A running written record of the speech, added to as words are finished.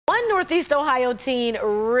Northeast Ohio teen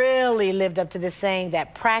really lived up to the saying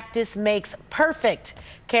that practice makes perfect.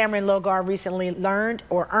 Cameron Logar recently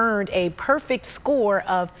earned a perfect score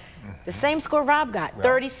of the same score Rob got,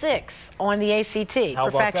 36 on the ACT. How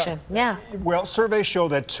Perfection. About that? Yeah. Well, surveys show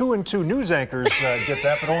that 2 in 2 news anchors get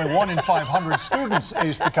that, but only 1 in 500 students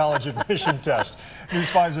ace the college admission test. News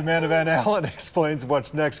 5's Amanda Van Allen explains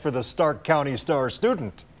what's next for the Stark County Star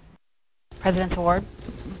student. President's Award.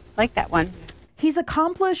 Like that one. He's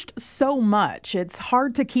accomplished so much, it's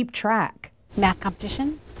hard to keep track. Math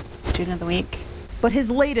competition, Student of the Week. But his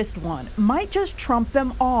latest one might just trump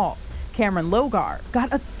them all. Cameron Logar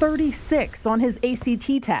got a 36 on his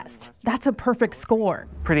ACT test. That's a perfect score.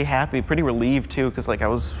 Pretty happy, pretty relieved too, because I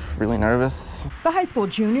was really nervous. The high school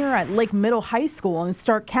junior at Lake Middle High School in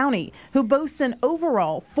Stark County, who boasts an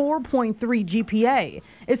overall 4.3 GPA,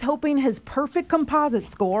 is hoping his perfect composite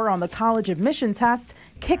score on the college admission test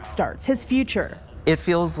kickstarts his future. It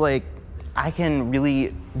feels like I can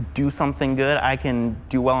really do something good. I can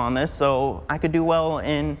do well on this, so I could do well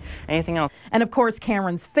in anything else. And of course,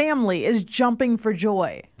 Cameron's family is jumping for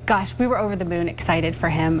joy. Gosh, we were over the moon excited for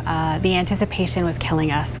him. The anticipation was killing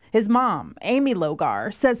us. His mom, Amy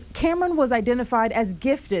Logar, says Cameron was identified as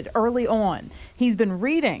gifted early on. He's been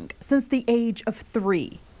reading since the age of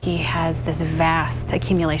 3. He has this vast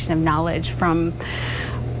accumulation of knowledge from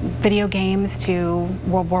video games to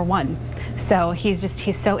World War I. So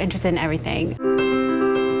he's so interested in everything.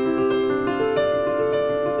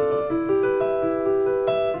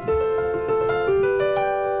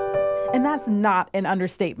 And that's not an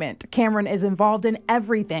understatement. Cameron is involved in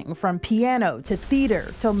everything from piano to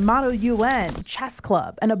theater to Model UN, chess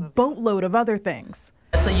club, and a boatload of other things.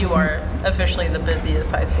 So you are officially the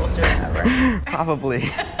busiest high school student ever. Probably.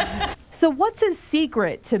 So what's his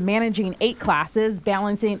secret to managing 8 classes,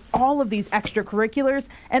 balancing all of these extracurriculars,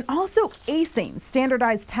 and also acing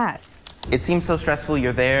standardized tests? It seems so stressful.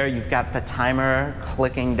 You're there, you've got the timer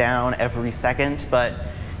clicking down every second, but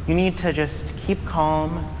you need to just keep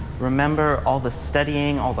calm, remember all the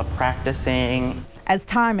studying, all the practicing. As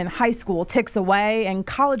time in high school ticks away and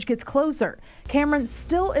college gets closer, Cameron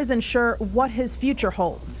still isn't sure what his future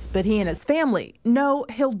holds, but he and his family know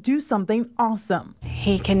he'll do something awesome.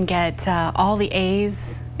 He can get all the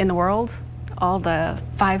A's in the world, all the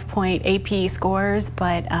 5-point AP scores,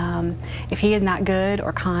 but if he is not good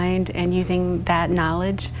or kind and using that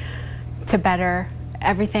knowledge to better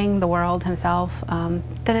everything, the world, himself, then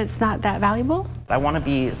it's not that valuable. I want to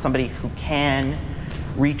be somebody who can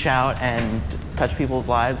reach out and touch people's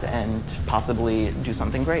lives and possibly do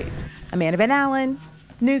something great. Amanda Van Allen,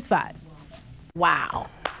 News 5. Wow.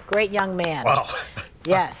 Great young man. Wow.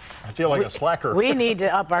 Yes. I feel like a slacker. We need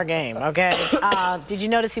to up our game, okay? Did you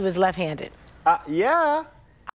notice he was left-handed? Yeah.